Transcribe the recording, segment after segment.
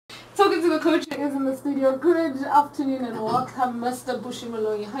Talking to the coach who is in the studio. Good afternoon and welcome, Mr. Bushy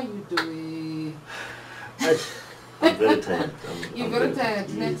Moloi. How you doing? I'm very tired. You're very tired?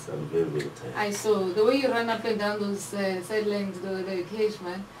 Yes, I'm very, very tired. I saw the way you run up and down those sidelines, the cage,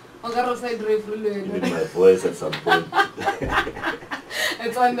 man. Even my voice at some point.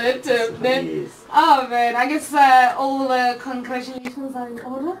 It's on that tip, then. Yes. Oh man, I guess all the congratulations are in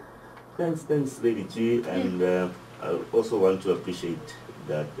order. Thanks, Lady G. And I also want to appreciate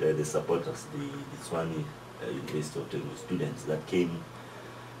that the supporters, the Tshwane University of Technology students that came,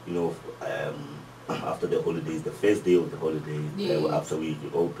 you know, after the holidays, the first day of the holiday, yes. After we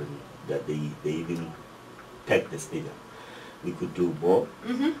opened, that they even packed the stadium. We could do more.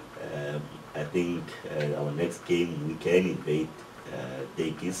 I think our next game we can invade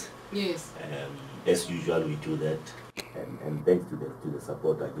Tekis. Yes. As usual, we do that. And thanks to the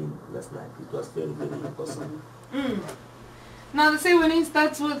support again last night. It was very, very awesome. Now, they say winning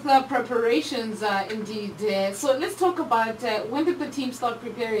starts with preparations, indeed. So let's talk about when did the team start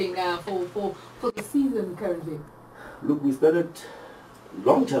preparing for the season currently? Look, we started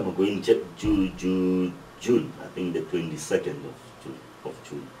long time ago in June, I think the 22nd of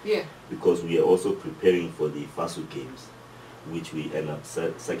June. Yeah. Because we are also preparing for the FASU games, which we end up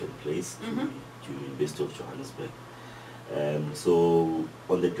second place to University of Johannesburg. So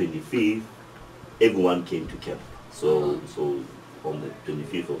on the 25th, everyone came to camp. So on the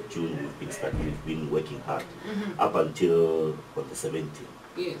 25th of June, we've been working hard up until on the 17th.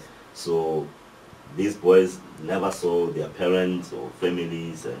 Yes. So these boys never saw their parents or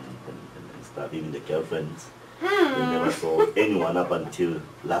families and stuff, even the girlfriends. They never saw anyone up until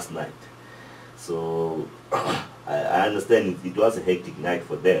last night. So I understand it was a hectic night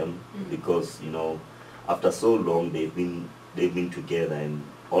for them because, you know, after so long they've been together, and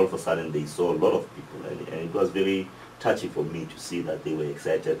all of a sudden they saw a lot of people, and it was very touching for me to see that they were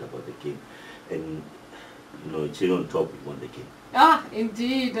excited about the game, and you know, cherry on top, we won the game. Ah,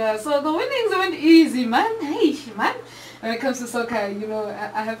 indeed. So the winnings went easy, man. Hey, man. When it comes to soccer, you know,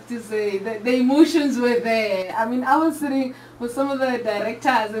 I have to say that the emotions were there. I mean, I was sitting with some of the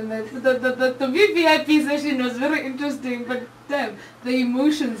directors, and the VVIP session was very interesting, but damn, the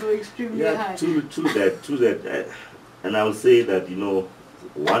emotions were extremely high. True that. And I will say that, you know,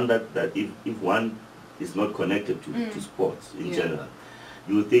 one that if one is not connected to sports in general,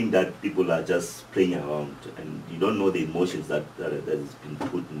 you would think that people are just playing around, and you don't know the emotions that has been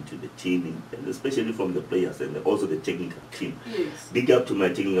put into the team, and especially from the players and also the technical team. Yes. Big up to my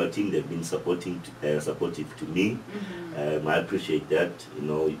technical team; they've been supportive to me. I appreciate that. You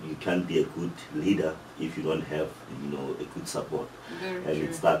know, you can't be a good leader if you don't have, you know, a good support. Very true.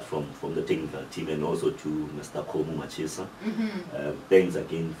 It starts from the technical team, and also to Mr. Komu Machesa. Thanks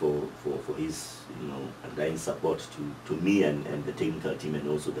again for his, you know, undying support to me and the technical team, and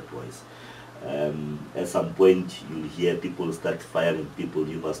also the boys. At some point you'll hear people start firing people.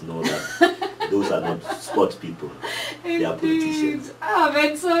 You must know that those are not sports people. They are politicians. Oh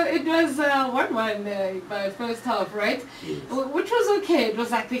man, so it was 1-1 by first half, right? Yes. Which was okay. It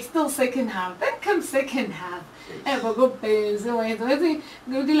was like they still second half. Then comes second half.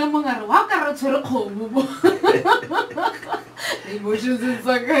 Emotions in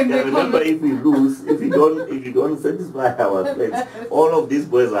soccer. Remember, if we lose, if you don't satisfy our friends, all of these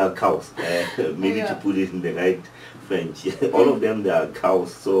boys are cows. Maybe to put it in the right French, all of them, they are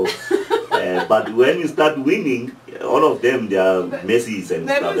cows. So, but when you start winning, all of them, they are Messi's and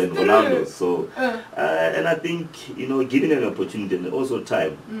stuff, and Ronaldo. So, and I think, you know, giving an opportunity and also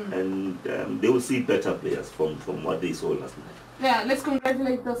time, and they will see better players from what they saw last night. Yeah, let's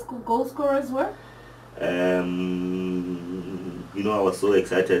congratulate the goal scorers. Were. You know, I was so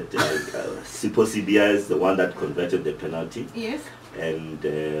excited. Sipo Sibia is the one that converted the penalty. Yes. And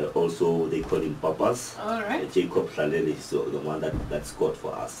also they call him Papas. All right. Jacob Hlalele, so the one that scored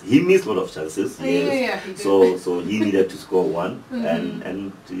for us. He missed a lot of chances. Yes. Yeah, so he needed to score one.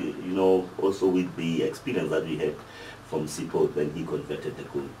 And you know, also with the experience that we had from Sipo, then he converted the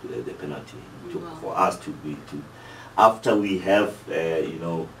goal, the penalty for us to after we have you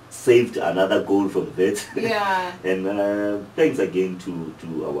know, saved another goal from Vet. Yeah. And thanks again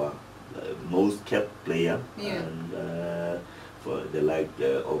to our most kept player, and for the like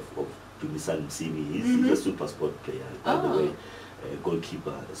of Dumisan Msimi. He's a super sport player, by the way,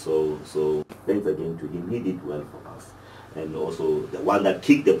 goalkeeper. So thanks again to him. He did well for us, and also the one that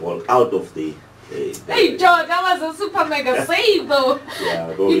kicked the ball out of the. Hey George, that was a super mega save though.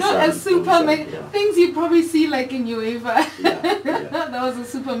 Yeah, you know, a super mega things you probably see like in UEFA. That was a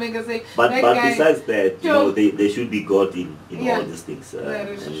super mega save. But besides that, you know, they should be God in all these things. That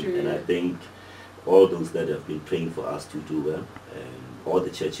is true. And I think all those that have been praying for us to do well, all the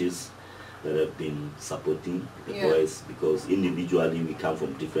churches that have been supporting the boys, because individually we come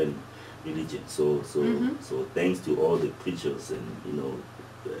from different religions. So thanks to all the preachers and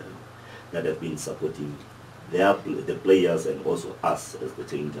that have been supporting the players and also us as the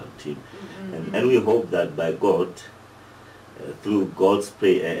training team. And we hope that by God, through God's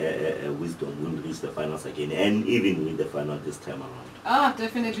wisdom, we'll reach the finals again and even win the final this time around. Ah,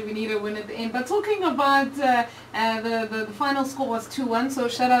 definitely we need a win at the end. But talking about the final score was 2-1, so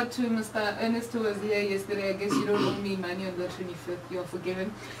shout out to Mr. Ernest who was here yesterday. I guess you don't owe me money on the 25th, you're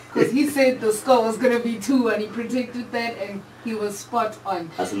forgiven. Because he said the score was going to be 2-1, he predicted that and he was spot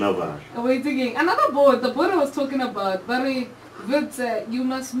on. That's another. Waiting. Another board, the board I was talking about, Barry Woods, you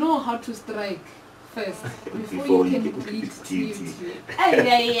must know how to strike first before you can beat TUT.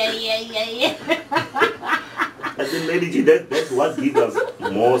 I think, lady, that's what gives us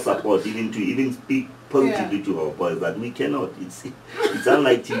more support, even speak positively to our boys, that we cannot. It's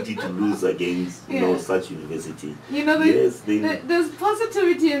unlike TUT to lose against such university. There's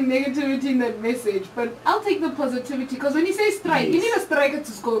positivity and negativity in that message, but I'll take the positivity, because when you say strike, you need a striker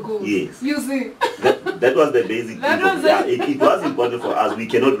to score goals. Yes. You see. That was the basic thing. It was important for us. We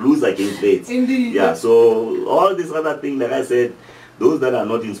cannot lose against Bates. Indeed. Yeah, so all this other thing, like I said, those that are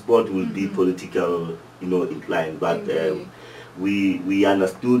not in sport will be political, inclined, but we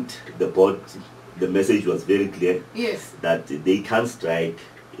understood the board. The message was very clear. Yes. That they can't strike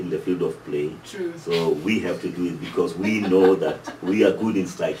in the field of play. True. So we have to do it because we know that we are good in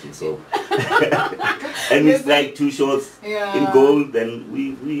striking. So and we strike 2 shots in goal, then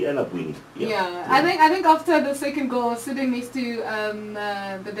we end up winning. Yeah. I think after the second goal, sitting next to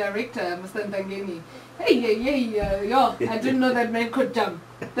the director, Mr. Ntangeni, I didn't know that man could jump.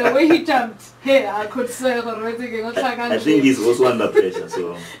 The way he jumped, I could say I think he's also under pressure.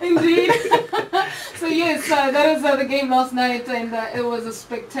 So indeed. So yes, that was the game last night, and it was a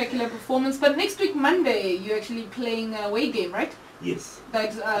spectacular performance. But next week, Monday, you're actually playing a away game, right? Yes.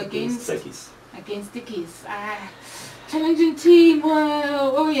 That's against Sakis. Against Dickies. Challenging team.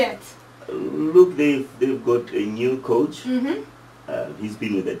 Where we at? Look, they've got a new coach. He's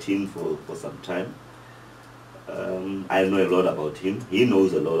been with the team for some time. I know a lot about him. He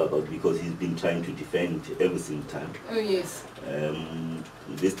knows a lot about because he's been trying to defend every single time. Oh yes.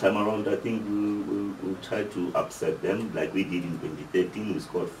 This time around, I think we'll try to upset them like we did in 2013. We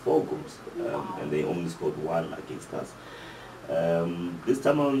scored 4 goals, and they only scored 1 against us. This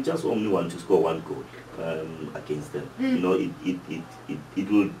time around, we just only want to score 1 goal against them.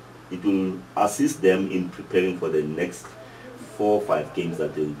 It will assist them in preparing for the next 4 or 5 games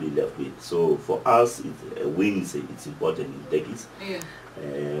that they will be left with. So for us, a win it's important in Tekis.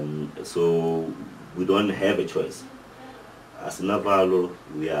 So we don't have a choice. As Navarro,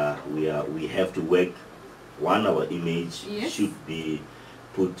 we have to work. Our image should be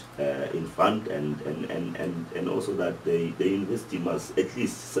put in front, and also that the university must at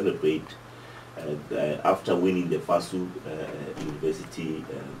least celebrate after winning the FASU university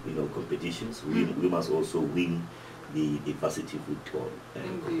competitions. We must also win the Varsity Football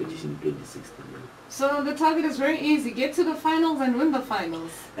competition in 2016. So the target is very easy: get to the finals and win the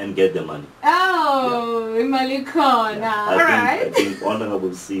finals. And get the money. Oh, Malikona. I think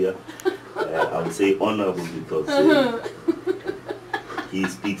Honorable Sia, I would say honorable because he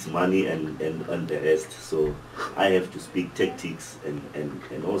speaks money and the rest. So I have to speak tactics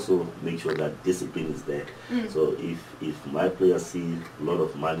and also make sure that discipline is there. So if my players see a lot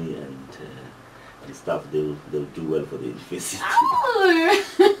of money and stuff, they'll do well for the university.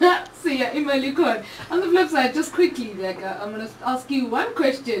 Oh, see ya, Imalikon. On the flip side, just quickly, I'm going to ask you one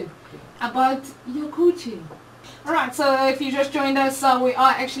question about your coaching. Alright, so if you just joined us, we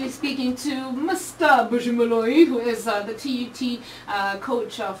are actually speaking to Mr. Bushy Moloi, who is the TUT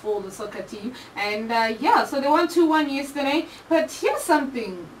coach for the soccer team. And so they won 2-1 yesterday. But here's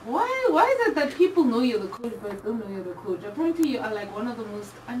something. Why is it that people know you're the coach but don't know you're the coach? Apparently you are like one of the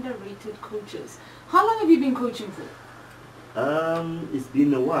most underrated coaches. How long have you been coaching for? It's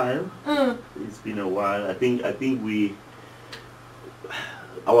been a while. It's been a while. I think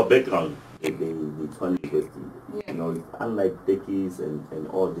our background, the Tshwane University, unlike Tekis and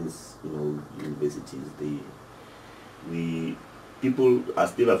all these universities, people are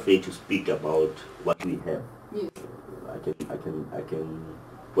still afraid to speak about what we have. Yes. I can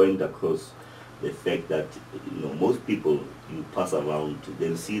point across the fact that most people you pass around,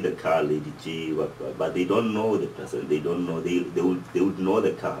 they'll see the car, Lady J, but they don't know the person. They don't know. They would know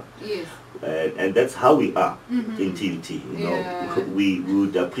the car. Yes. And that's how we are in TUT. We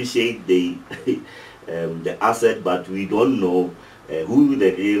would appreciate the asset, but we don't know who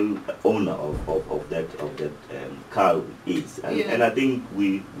the real owner of that car is. And I think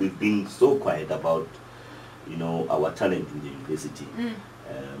we've been so quiet about, you know, our talent in the university.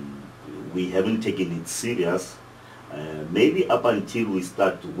 We haven't taken it serious. Maybe up until we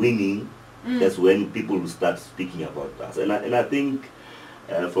start winning, that's when people will start speaking about us. And I think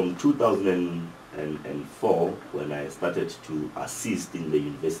from 2004, when I started to assist in the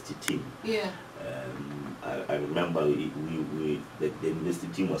university team, I remember the university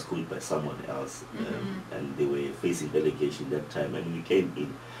team was coached by someone else, and they were facing delegation that time, and we came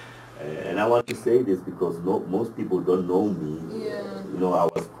in. And I want to say this because most people don't know me. You know, I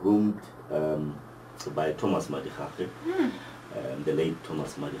was groomed by Thomas Madikake, the late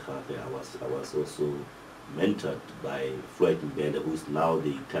Thomas Madikake. I was also mentored by Floyd Mbele, who's now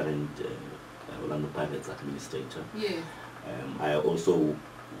the current Orlando Pirates administrator. I also,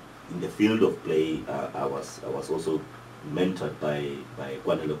 in the field of play, I was also mentored by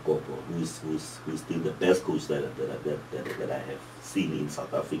Kwanele Kopo, who's still the best coach that I have seen in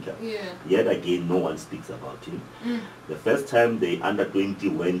South Africa. Yet again, no one speaks about him. The first time the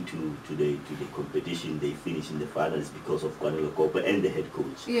under-20 went to the competition, they finished in the finals because of Kwanele Kopo and the head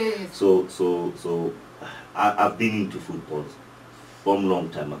coach. So I've been into football from a long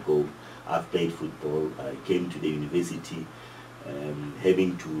time ago. I've played football. I came to the university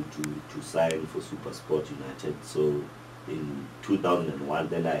having to sign for Super Sport United. So in 2001,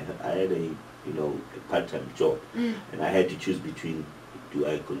 then I had a part-time job, and I had to choose between, do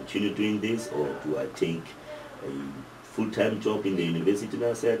I continue doing this or do I take a full-time job in the university? And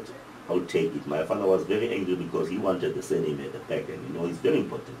I said, I'll take it. My father was very angry because he wanted the surname at the back, and you know it's very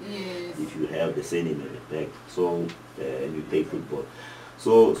important if you have the surname at the back. So and you play football.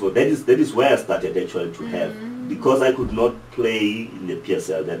 So that is where I started actually to have, because I could not play in the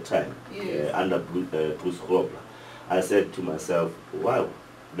PSL at that time under Bruce Robler. I said to myself, wow,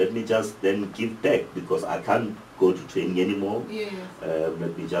 let me just then give back, because I can't go to training anymore.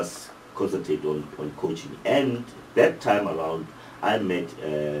 Let me just concentrate on coaching. And that time around, I met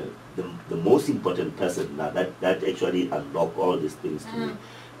the most important person now that actually unlocked all these things to me,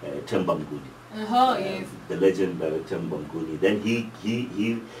 Themba Mnguni. The legend Themba Mnguni. Then he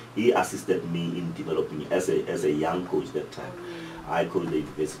assisted me in developing as a young coach that time. I coached the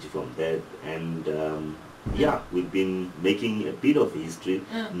university from there, and yeah, we've been making a bit of history.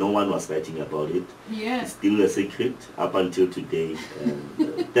 No one was writing about it. It's still a secret up until today.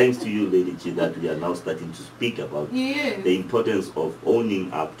 Thanks to you, Lady G, that we are now starting to speak about the importance of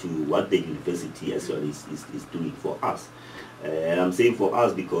owning up to what the university actually is doing for us. And I'm saying for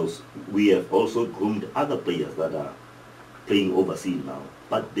us because we have also groomed other players that are playing overseas now.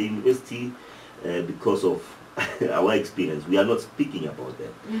 But the university, because of our experience, we are not speaking about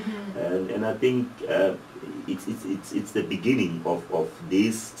that. And I think it's the beginning of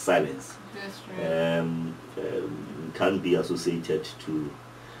this silence. That's right. Can't be associated to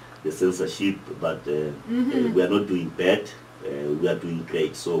the censorship, but we are not doing bad. We are doing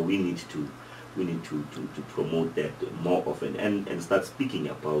great. So we need to promote that more often and start speaking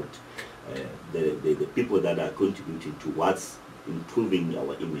about the people that are contributing towards improving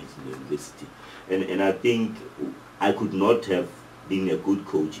our image in the university. And I think I could not have been a good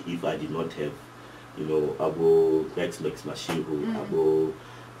coach if I did not have, you know, Abo Max Mashiru, Abo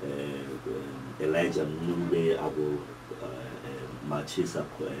Elijah Mlube, Abo Machisa,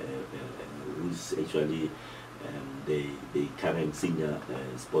 who's actually the current senior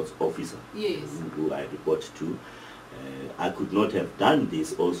sports officer who I report to. I could not have done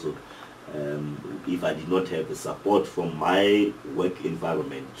this also if I did not have the support from my work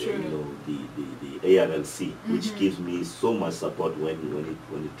environment, you know, the ARLC, which gives me so much support when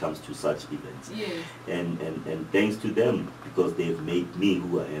it comes to such events. And thanks to them, because they've made me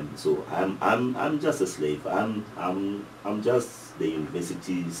who I am. So I'm just a slave. I'm just the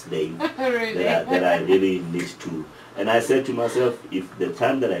university slave that I really need to. And I said to myself, if the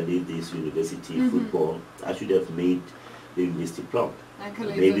time that I did this university football, I should have made the university proud.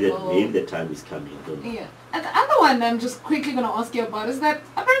 Maybe the time is coming. I don't know. And the other one I'm just quickly going to ask you about is that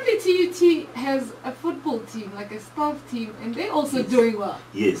apparently TUT has a football team, like a staff team, and they're also doing well.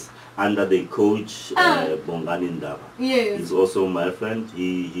 Yes, under the coach Bongani Ndaba. He's also my friend.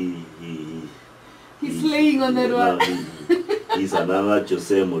 He's slaying on that one. He's another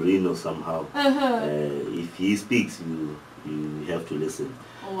Jose Mourinho somehow. If he speaks, you have to listen.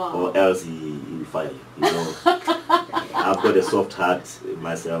 Or else he will fire you. You know, I've got a soft heart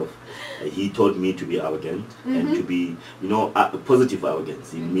myself. He taught me to be arrogant and to be, you know, positive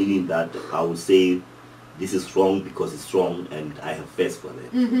arrogance, meaning that I would say this is wrong because it's wrong, and I have faced for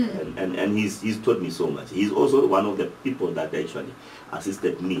that. And he's taught me so much. He's also one of the people that actually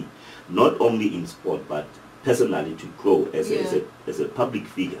assisted me, not only in sport but personally, to grow as a public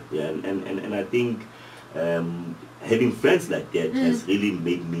figure. And I think having friends like that has really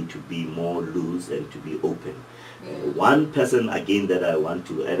made me to be more loose and to be open. One person again that I want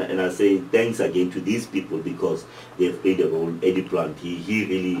to, and I say thanks again to these people because they've played a role. Eddie Brandt, he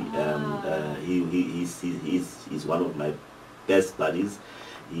really, he's one of my best buddies.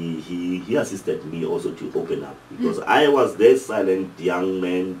 He assisted me also to open up, because I was this silent young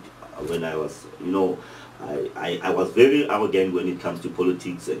man when I was, you know, I was very arrogant when it comes to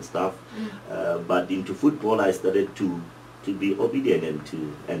politics and stuff, but into football I started to be obedient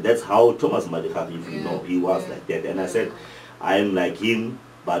and that's how Thomas Madikari, if you know, he was like that. And I said, I am like him,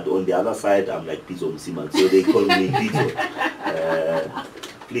 but on the other side I'm like Pizzo Msiman, so they call me Pizzo.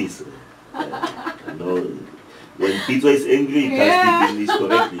 Please, you know, when Pizzo is angry, he can't speak English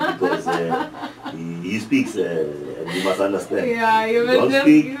correctly because he speaks, and you must understand. You don't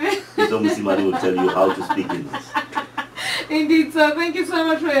speak, Pizzo Msiman will tell you how to speak English. Indeed, sir. Thank you so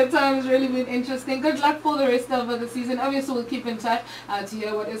much for your time. It's really been interesting. Good luck for the rest of the season. Obviously, we'll keep in touch to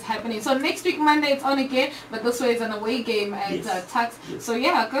hear what is happening. So next week, Monday, it's on again, but this way is an away game at TUT. So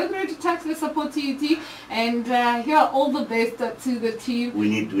yeah, go through to TUT, let's support TUT, and all the best to the team. We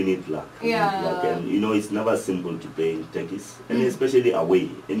need luck. We need luck. And you know, it's never simple to play in Turkey, and especially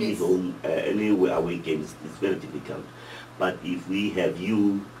away. Any home, any away games, it's very difficult. But if we have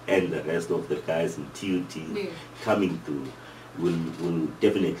you and the rest of the guys in TUT coming through, we'll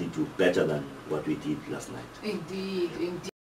definitely do better than what we did last night. Indeed, indeed.